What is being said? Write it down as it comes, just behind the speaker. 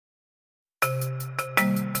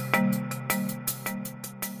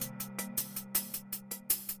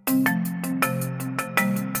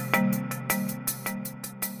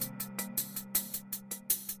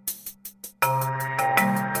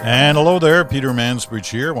And hello there, Peter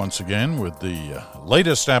Mansbridge here once again with the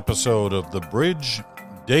latest episode of The Bridge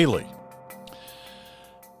Daily.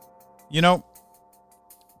 You know,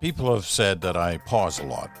 people have said that I pause a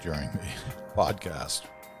lot during the podcast.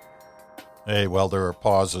 Hey, well, there are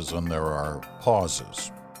pauses and there are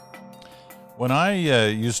pauses. When I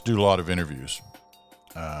used to do a lot of interviews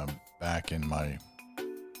back in my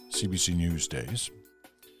CBC News days,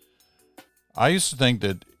 I used to think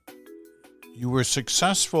that you were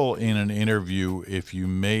successful in an interview if you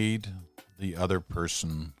made the other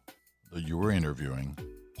person that you were interviewing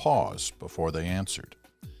pause before they answered.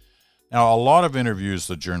 Now, a lot of interviews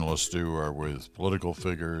that journalists do are with political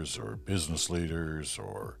figures or business leaders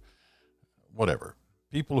or whatever,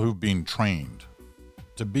 people who've been trained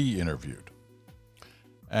to be interviewed.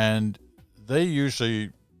 And they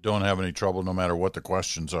usually don't have any trouble no matter what the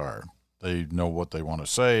questions are. They know what they want to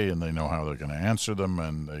say and they know how they're going to answer them,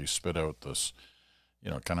 and they spit out this,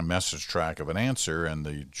 kind of message track of an answer, and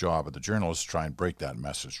the job of the journalist is to try and break that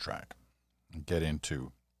message track and get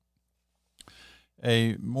into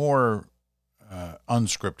a more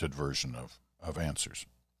unscripted version of answers.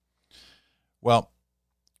 Well,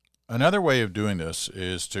 another way of doing this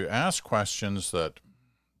is to ask questions that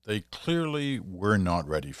they clearly were not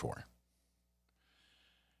ready for.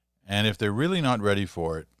 And if they're really not ready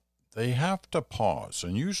for it, they have to pause,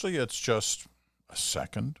 and usually it's just a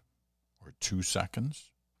second or 2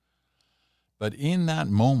 seconds. But in that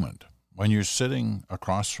moment, when you're sitting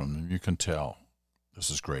across from them, you can tell, this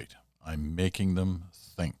is great. I'm making them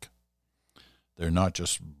think. They're not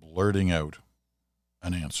just blurting out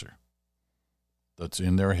an answer that's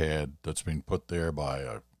in their head, that's been put there by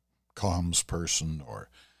a comms person or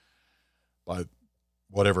by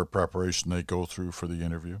whatever preparation they go through for the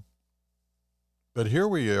interview. But here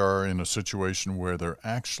we are in a situation where they're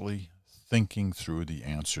actually thinking through the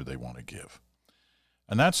answer they want to give.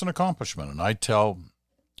 And that's an accomplishment. And I tell,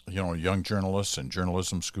 young journalists in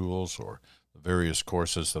journalism schools or the various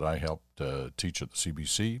courses that I help teach at the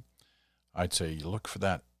CBC, I'd say you look for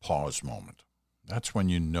that pause moment. That's when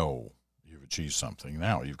you know you've achieved something.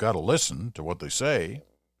 Now, you've got to listen to what they say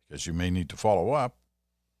because you may need to follow up.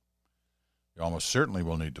 You almost certainly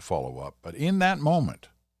will need to follow up. But in that moment,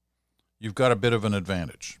 you've got a bit of an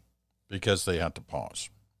advantage because they had to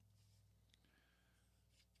pause.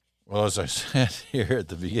 Well, as I said here at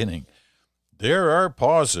the beginning, there are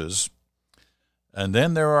pauses and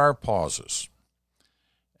then there are pauses.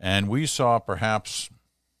 And we saw perhaps,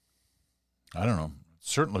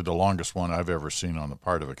 certainly the longest one I've ever seen on the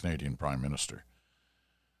part of a Canadian Prime Minister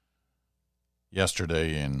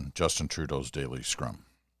yesterday in Justin Trudeau's daily scrum.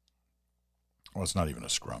 Well, it's not even a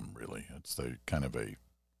scrum, really. It's the kind of a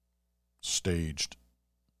staged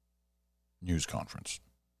news conference.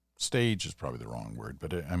 Stage is probably the wrong word,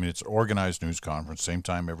 but it's organized news conference, same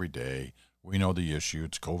time every day. We know the issue.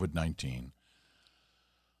 It's COVID-19.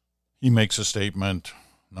 He makes a statement.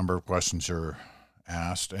 A number of questions are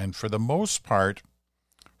asked. And for the most part,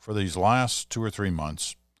 for these last 2 or 3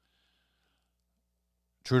 months,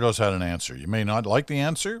 Trudeau's had an answer. You may not like the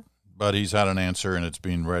answer, but he's had an answer and it's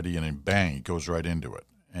been ready, and then bang, he goes right into it.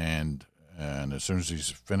 And as soon as he's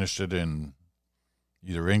finished it in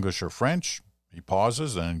either English or French, he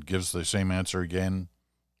pauses and gives the same answer again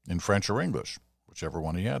in French or English, whichever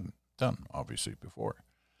one he hadn't done, obviously, before.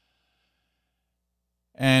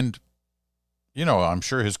 And, I'm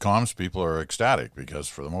sure his comms people are ecstatic because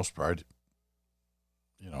for the most part,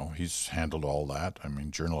 he's handled all that.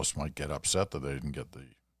 Journalists might get upset that they didn't get the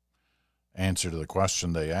answer to the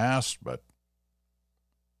question they asked, but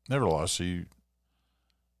nevertheless, he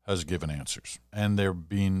has given answers, and they're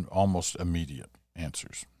being almost immediate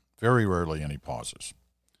answers. Very rarely any pauses.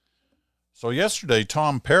 So yesterday,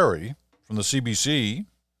 Tom Perry from the CBC,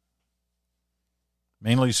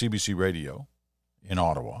 mainly CBC Radio in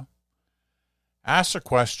Ottawa, asked a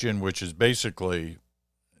question which is basically,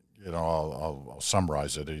 I'll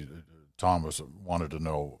summarize it. Tom wanted to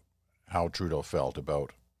know how Trudeau felt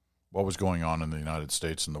about what was going on in the United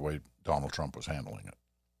States and the way Donald Trump was handling it.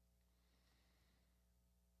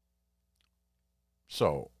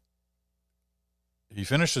 So he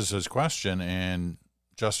finishes his question, and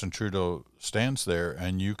Justin Trudeau stands there,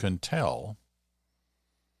 and you can tell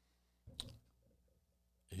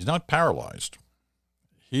he's not paralyzed.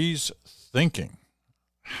 He's thinking,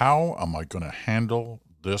 how am I going to handle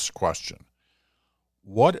this question?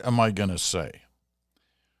 What am I going to say?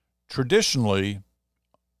 Traditionally,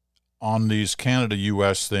 on these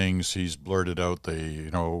Canada-U.S. things, he's blurted out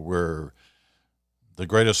we're the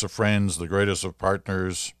greatest of friends, the greatest of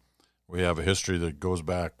partners. We have a history that goes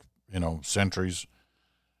back, centuries.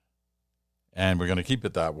 And we're going to keep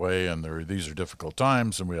it that way, and these are difficult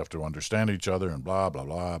times, and we have to understand each other, and blah, blah,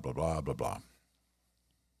 blah, blah, blah, blah, blah.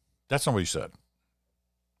 That's not what he said.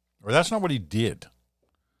 Or that's not what he did.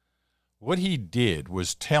 What he did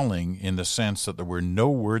was telling in the sense that there were no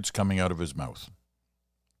words coming out of his mouth.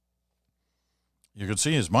 You could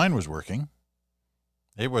see his mind was working.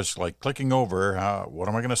 It was like clicking over, what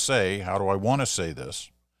am I going to say? How do I want to say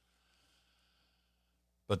this?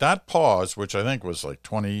 But that pause, which I think was like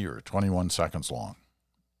 20 or 21 seconds long,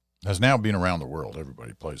 has now been around the world.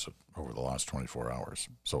 Everybody plays it over the last 24 hours.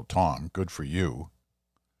 So, Tom, good for you.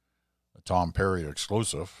 A Tom Perry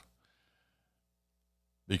exclusive.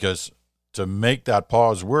 Because to make that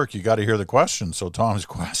pause work, you got to hear the question. So, Tom's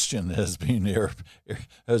question has been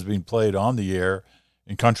played on the air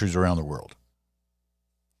in countries around the world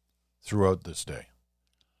throughout this day.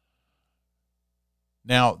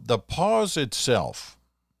 Now, the pause itself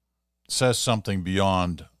says something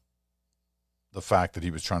beyond the fact that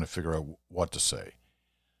he was trying to figure out what to say.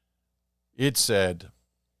 It said,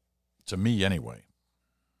 to me anyway,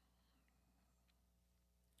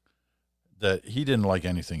 that he didn't like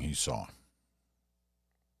anything he saw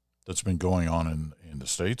that's been going on in the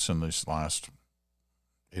States in these last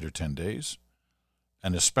 8 or 10 days,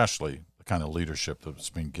 and especially the kind of leadership that's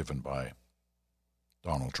been given by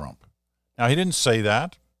Donald Trump. Now, he didn't say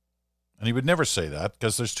that. And he would never say that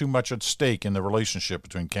because there's too much at stake in the relationship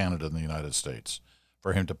between Canada and the United States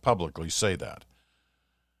for him to publicly say that.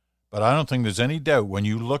 But I don't think there's any doubt when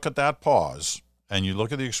you look at that pause and you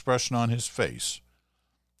look at the expression on his face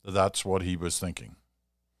that that's what he was thinking.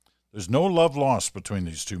 There's no love lost between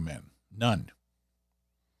these two men. None.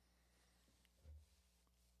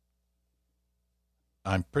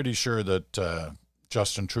 I'm pretty sure that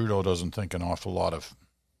Justin Trudeau doesn't think an awful lot of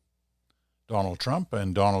Donald Trump,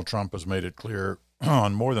 and Donald Trump has made it clear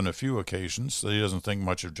on more than a few occasions that he doesn't think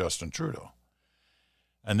much of Justin Trudeau.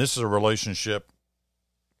 And this is a relationship,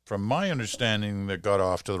 from my understanding, that got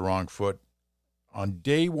off to the wrong foot on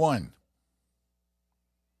day one,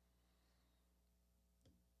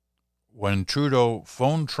 when Trudeau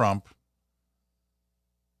phoned Trump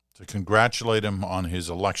to congratulate him on his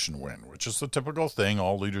election win, which is the typical thing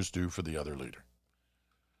all leaders do for the other leader.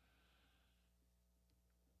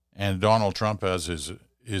 And Donald Trump, as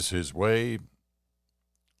is his way,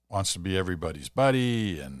 wants to be everybody's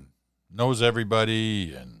buddy and knows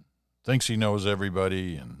everybody and thinks he knows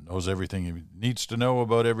everybody and knows everything he needs to know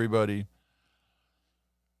about everybody.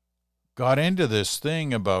 Got into this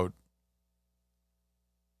thing about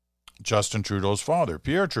Justin Trudeau's father,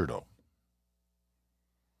 Pierre Trudeau.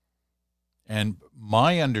 And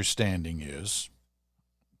my understanding is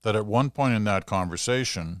that at one point in that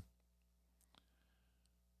conversation,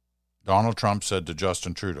 Donald Trump said to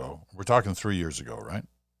Justin Trudeau, we're talking 3 years ago, right?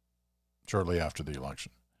 Shortly after the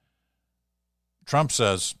election. Trump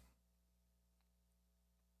says,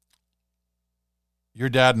 your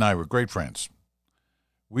dad and I were great friends.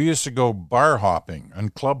 We used to go bar hopping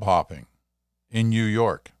and club hopping in New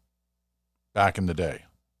York back in the day.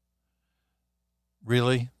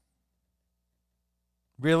 Really?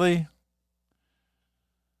 Really?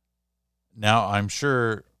 Now, I'm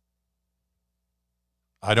sure,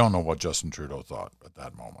 I don't know what Justin Trudeau thought at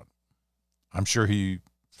that moment. I'm sure he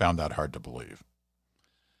found that hard to believe.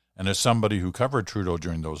 And as somebody who covered Trudeau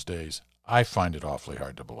during those days, I find it awfully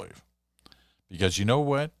hard to believe. Because you know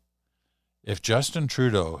what? If Justin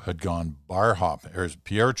Trudeau had gone bar hopping, or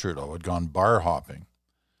Pierre Trudeau had gone bar hopping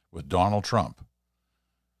with Donald Trump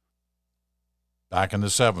back in the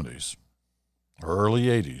 70s or early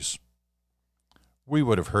 80s, we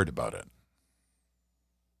would have heard about it.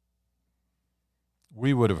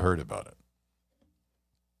 We would have heard about it.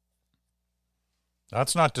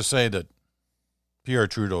 That's not to say that Pierre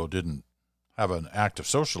Trudeau didn't have an active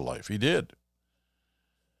social life. He did.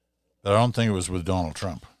 But I don't think it was with Donald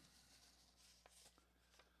Trump.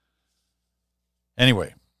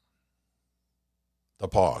 Anyway, the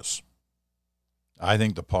pause. I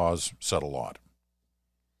think the pause said a lot.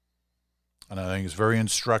 And I think it's very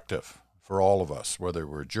instructive for all of us, whether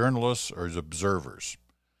we're journalists or as observers,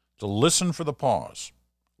 to listen for the pause.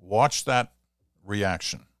 Watch that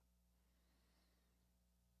reaction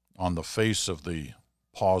on the face of the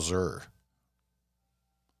pauser,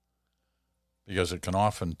 because it can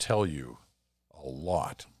often tell you a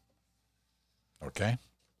lot. Okay?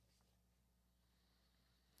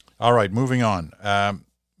 All right, moving on.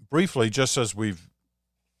 Briefly, just as we've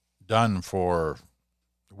done for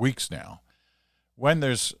weeks now, when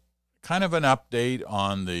there's kind of an update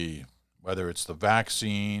on whether it's the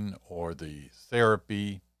vaccine or the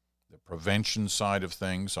therapy, the prevention side of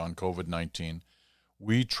things on COVID-19,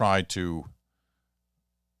 we try to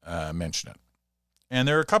mention it. And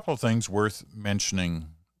there are a couple of things worth mentioning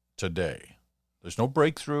today. There's no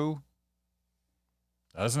breakthrough.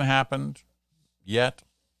 That hasn't happened yet.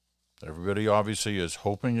 Everybody obviously is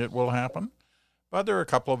hoping it will happen. But there are a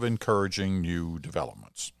couple of encouraging new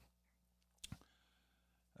developments.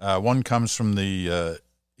 One comes from the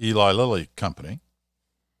Eli Lilly company.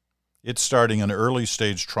 It's starting an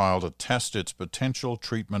early-stage trial to test its potential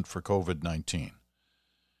treatment for COVID-19.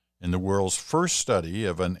 In the world's first study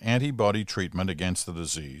of an antibody treatment against the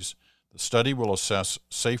disease, the study will assess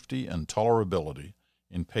safety and tolerability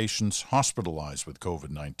in patients hospitalized with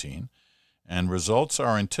COVID-19, and results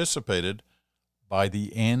are anticipated by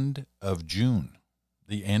the end of June,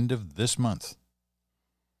 the end of this month.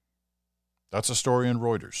 That's a story in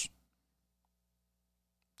Reuters.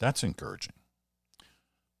 That's encouraging.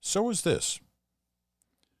 So is this.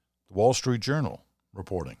 The Wall Street Journal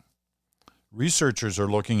reporting. Researchers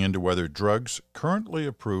are looking into whether drugs currently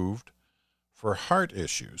approved for heart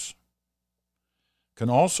issues can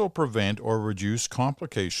also prevent or reduce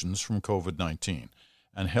complications from COVID-19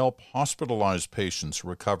 and help hospitalized patients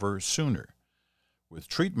recover sooner, with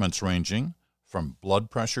treatments ranging from blood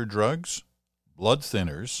pressure drugs, blood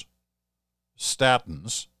thinners,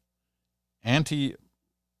 statins,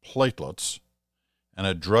 antiplatelets, and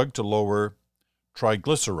a drug to lower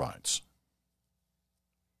triglycerides.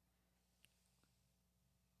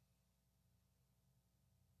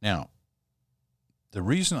 Now, the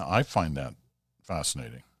reason I find that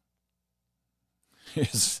fascinating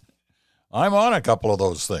is I'm on a couple of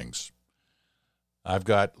those things. I've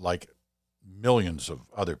got like millions of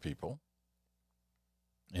other people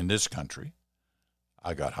in this country.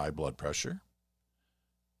 I got high blood pressure,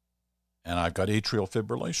 and I've got atrial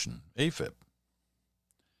fibrillation, AFib.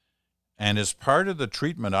 And as part of the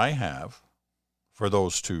treatment I have for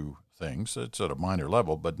those two things, it's at a minor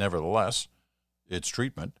level, but nevertheless, its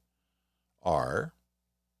treatment are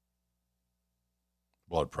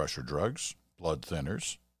blood pressure drugs, blood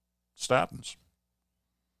thinners, statins.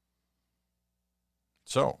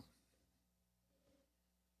 So,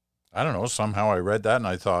 I don't know, somehow I read that and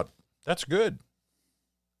I thought, that's good.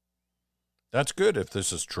 That's good if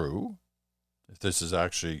this is true, if this is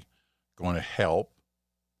actually going to help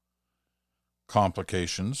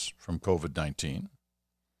complications from COVID-19,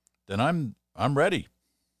 then I'm ready,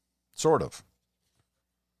 sort of.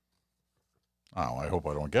 Oh, I hope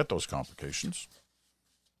I don't get those complications.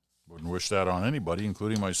 Wouldn't wish that on anybody,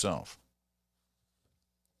 including myself.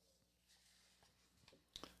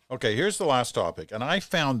 Okay, here's the last topic, and I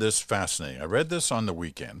found this fascinating. I read this on the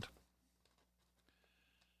weekend,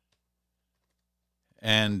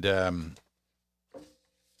 and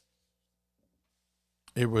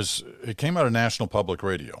it came out of National Public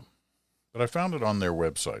Radio, but I found it on their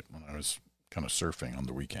website when I was kind of surfing on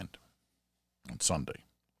the weekend, on Sunday.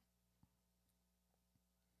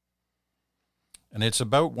 And it's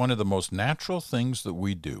about one of the most natural things that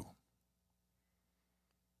we do.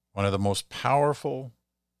 One of the most powerful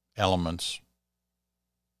elements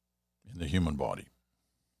in the human body.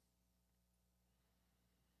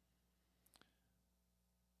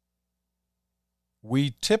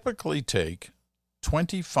 We typically take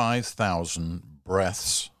 25,000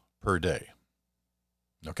 breaths per day.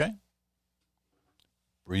 Okay?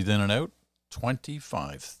 Breathe in and out,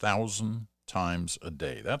 25,000 times a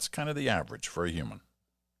day. That's kind of the average for a human.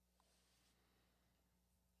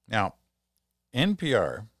 Now,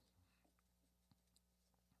 NPR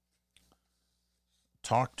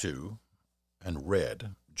talked to and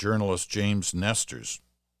read journalist James Nestor's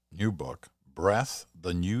new book, Breath,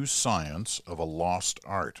 the New Science of a Lost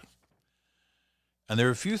Art. And there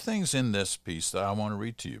are a few things in this piece that I want to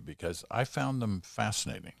read to you because I found them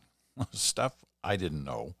fascinating. Stuff I didn't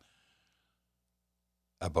know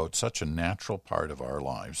about such a natural part of our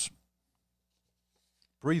lives.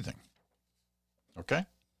 Breathing. Okay?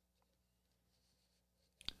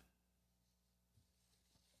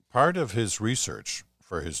 Part of his research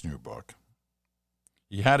for his new book,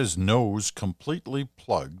 he had his nose completely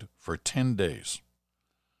plugged for 10 days,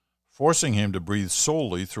 forcing him to breathe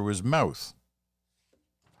solely through his mouth.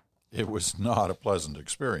 It was not a pleasant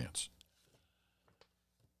experience.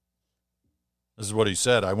 This is what he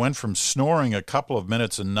said. I went from snoring a couple of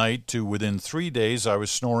minutes a night to within 3 days I was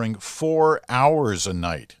snoring 4 hours a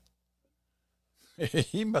night.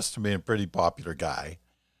 He must have been a pretty popular guy.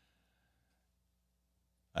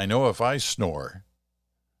 I know if I snore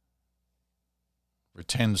for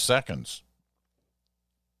 10 seconds,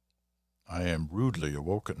 I am rudely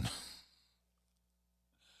awoken.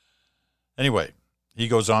 Anyway, he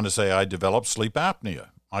goes on to say, I developed sleep apnea.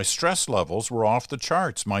 My stress levels were off the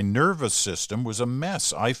charts. My nervous system was a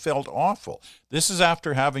mess. I felt awful. This is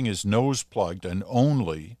after having his nose plugged and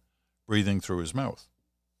only breathing through his mouth.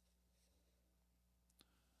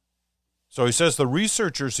 So he says the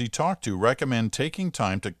researchers he talked to recommend taking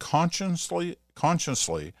time to consciously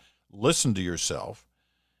listen to yourself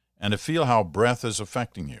and to feel how breath is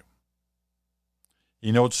affecting you.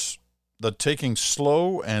 He notes that taking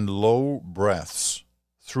slow and low breaths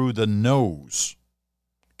through the nose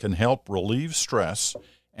can help relieve stress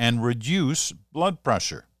and reduce blood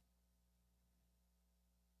pressure.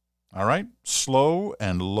 All right? Slow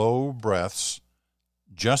and low breaths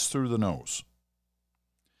just through the nose.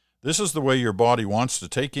 This is the way your body wants to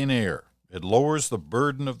take in air. It lowers the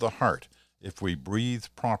burden of the heart if we breathe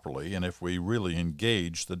properly and if we really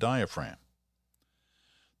engage the diaphragm.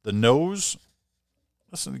 The nose,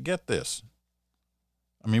 listen, get this.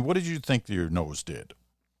 I mean, what did you think your nose did?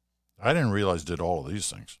 I didn't realize it did all of these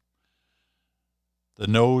things. The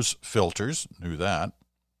nose filters, knew that.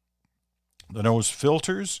 The nose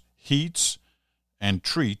filters, heats, and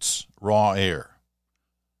treats raw air.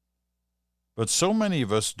 But so many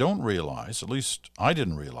of us don't realize, at least I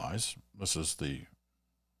didn't realize, this is the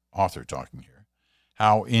author talking here,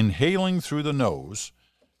 how inhaling through the nose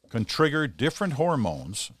can trigger different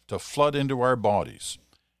hormones to flood into our bodies,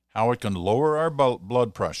 how it can lower our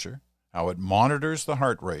blood pressure, how it monitors the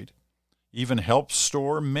heart rate, even helps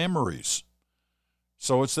store memories.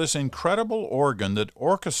 So it's this incredible organ that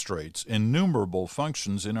orchestrates innumerable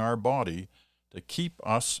functions in our body to keep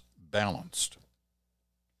us balanced.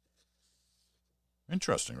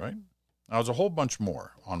 Interesting, right? Now, there's a whole bunch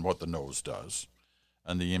more on what the nose does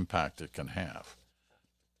and the impact it can have.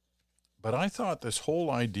 But I thought this whole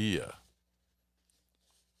idea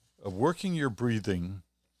of working your breathing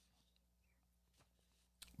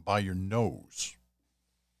by your nose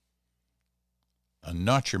and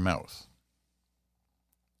not your mouth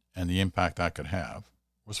and the impact that could have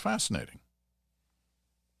was fascinating.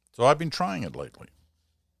 So I've been trying it lately.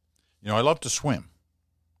 You know, I love to swim.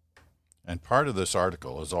 And part of this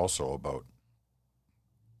article is also about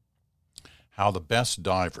how the best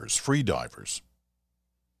divers, free divers,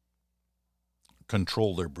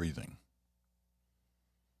 control their breathing.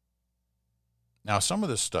 Now, some of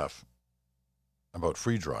this stuff about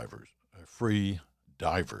free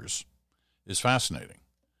divers is fascinating.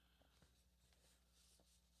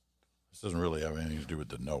 This doesn't really have anything to do with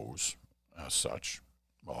the nose as such.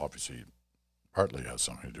 Well, obviously, partly has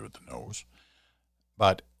something to do with the nose.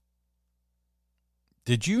 But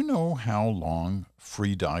did you know how long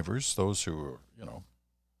free divers, those who,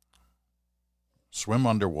 swim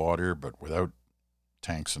underwater but without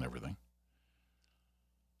tanks and everything,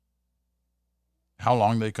 how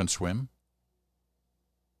long they can swim?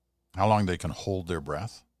 How long they can hold their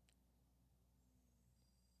breath?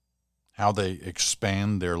 How they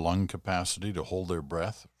expand their lung capacity to hold their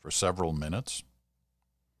breath for several minutes?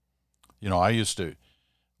 I used to,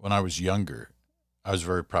 when I was younger, I was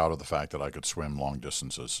very proud of the fact that I could swim long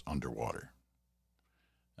distances underwater.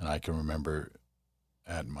 And I can remember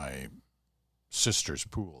at my sister's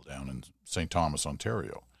pool down in St. Thomas,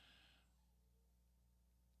 Ontario,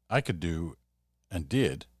 I could do and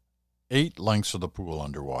did 8 lengths of the pool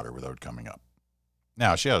underwater without coming up.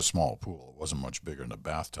 Now, she had a small pool. It wasn't much bigger than a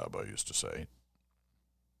bathtub, I used to say.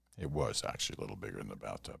 It was actually a little bigger than the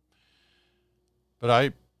bathtub.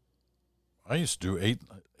 But I used to do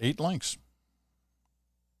 8 lengths.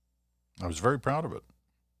 I was very proud of it.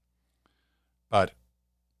 But,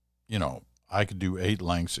 I could do 8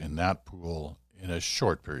 lengths in that pool in a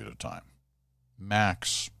short period of time.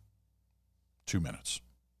 Max 2 minutes.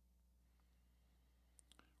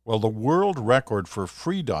 Well, the world record for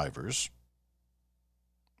free divers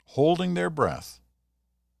holding their breath,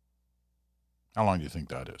 how long do you think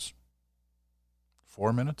that is?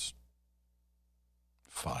 4 minutes?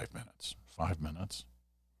 5 minutes. 5 minutes?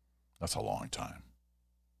 That's a long time.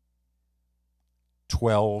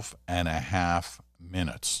 12 and a half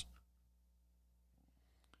minutes.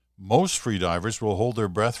 Most free divers will hold their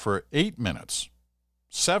breath for 8 minutes,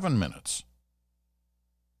 7 minutes.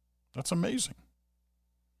 That's amazing.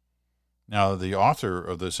 Now, the author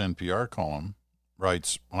of this NPR column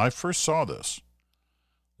writes, when I first saw this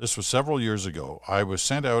was several years ago, I was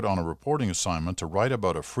sent out on a reporting assignment to write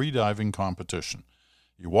about a free diving competition.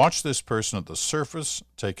 You watch this person at the surface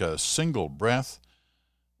take a single breath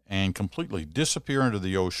and completely disappear into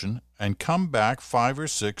the ocean and come back 5 or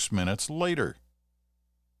 6 minutes later.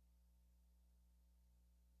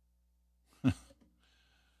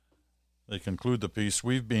 They conclude the piece,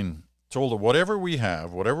 we've been told that whatever we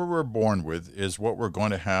have, whatever we're born with, is what we're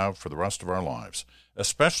going to have for the rest of our lives,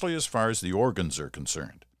 especially as far as the organs are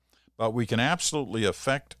concerned. But we can absolutely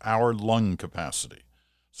affect our lung capacity.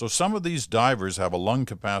 So some of these divers have a lung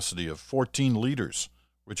capacity of 14 liters,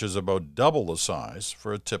 which is about double the size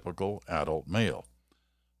for a typical adult male.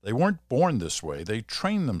 They weren't born this way. They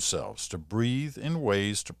train themselves to breathe in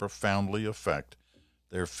ways to profoundly affect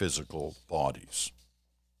their physical bodies.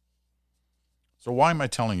 So why am I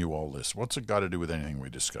telling you all this? What's it got to do with anything we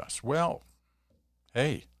discuss? Well,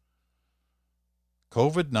 hey,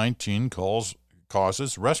 COVID-19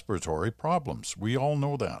 causes respiratory problems. We all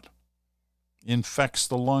know that. Infects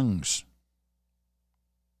the lungs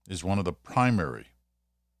is one of the primary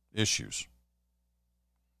issues.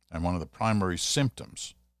 And one of the primary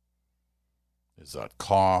symptoms is that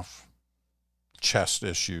cough, chest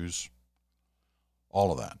issues,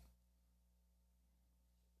 all of that.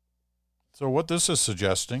 So what this is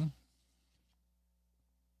suggesting,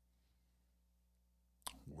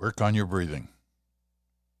 work on your breathing.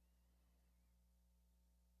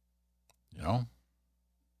 You know,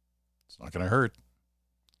 it's not going to hurt.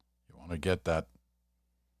 You want to get that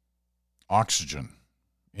oxygen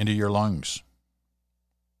into your lungs.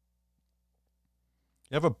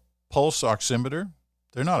 You have a pulse oximeter.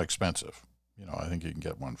 They're not expensive. You know, I think you can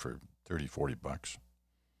get one for $30-$40.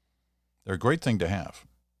 They're a great thing to have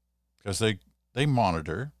because they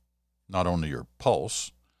monitor not only your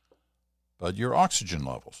pulse, but your oxygen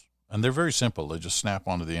levels. And they're very simple. They just snap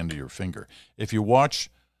onto the end of your finger. If you watch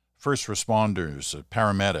first responders,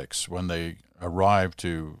 paramedics, when they arrive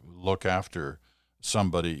to look after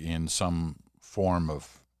somebody in some form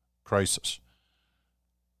of crisis,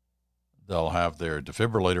 they'll have their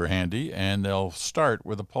defibrillator handy and they'll start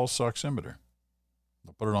with a pulse oximeter.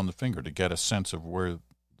 They'll put it on the finger to get a sense of where the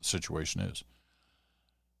situation is.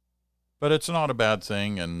 But it's not a bad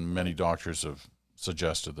thing, and many doctors have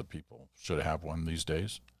suggested that people should have one these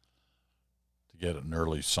days to get an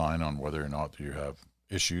early sign on whether or not you have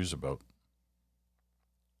issues about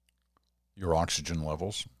your oxygen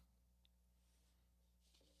levels.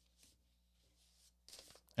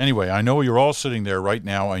 Anyway, I know you're all sitting there right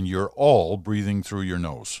now and you're all breathing through your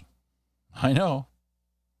nose. I know.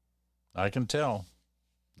 I can tell.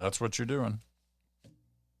 That's what you're doing.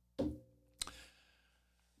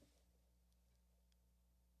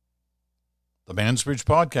 The Mansbridge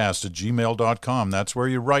Podcast at gmail.com. That's where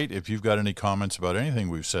you write if you've got any comments about anything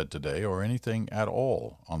we've said today or anything at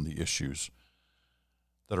all on the issues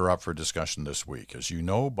that are up for discussion this week. As you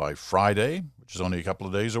know, by Friday, which is only a couple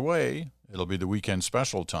of days away, it'll be the weekend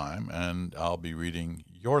special time, and I'll be reading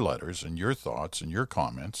your letters and your thoughts and your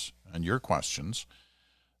comments and your questions.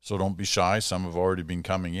 So don't be shy. Some have already been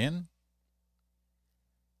coming in.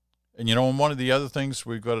 And, you know, and one of the other things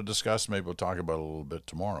we've got to discuss, maybe we'll talk about it a little bit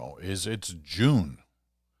tomorrow, is it's June.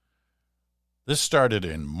 This started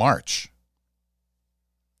in March.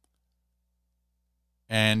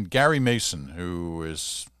 And Gary Mason, who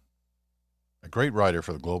is a great writer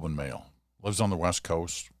for the Globe and Mail, lives on the West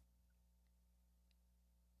Coast,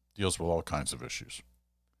 deals with all kinds of issues.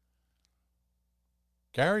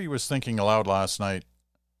 Gary was thinking aloud last night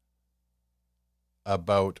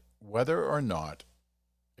about whether or not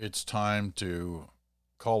it's time to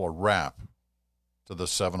call a wrap to the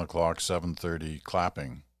 7 o'clock, 7:30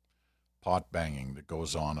 clapping, pot banging that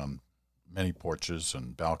goes on many porches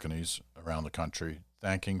and balconies around the country,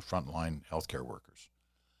 thanking frontline healthcare workers.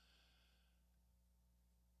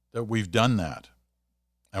 That we've done that,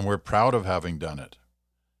 and we're proud of having done it.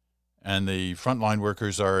 And the frontline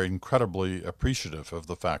workers are incredibly appreciative of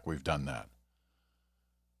the fact we've done that.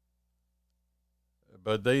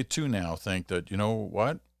 But they too now think that, you know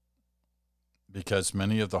what? Because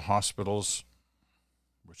many of the hospitals,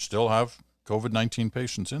 which still have COVID-19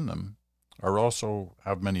 patients in them, are also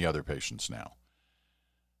have many other patients now.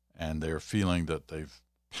 And they're feeling that they've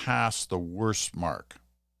passed the worst mark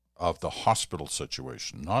of the hospital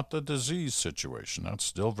situation, not the disease situation. That's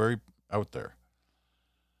still very out there.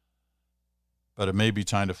 But it may be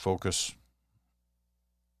time to focus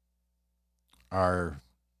our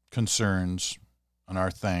concerns and our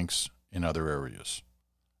thanks in other areas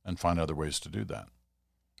and find other ways to do that.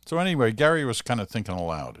 So anyway, Gary was kind of thinking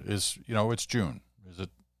aloud. It's June.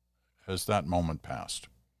 Has that moment passed?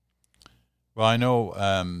 Well, I know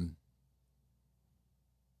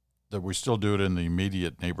that we still do it in the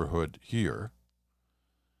immediate neighborhood here.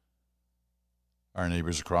 Our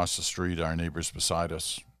neighbors across the street, our neighbors beside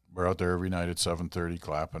us, we're out there every night at 7:30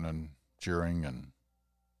 clapping and cheering, and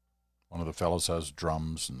one of the fellows has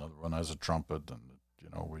drums, and another one has a trumpet, and, you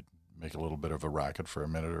know, we make a little bit of a racket for a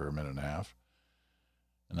minute or a minute and a half,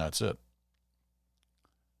 and that's it.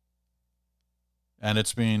 And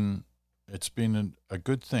it's been a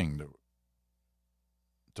good thing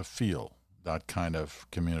to feel that kind of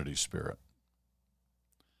community spirit.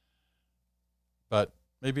 But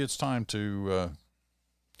maybe it's time to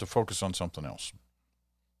focus on something else.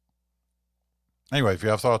 Anyway, if you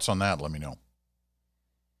have thoughts on that, let me know.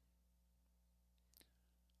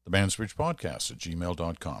 The Mansbridge Podcast at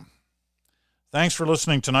gmail.com. Thanks for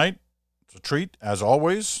listening tonight. It's a treat, as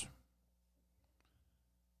always.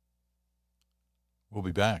 We'll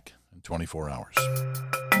be back in 24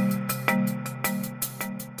 hours.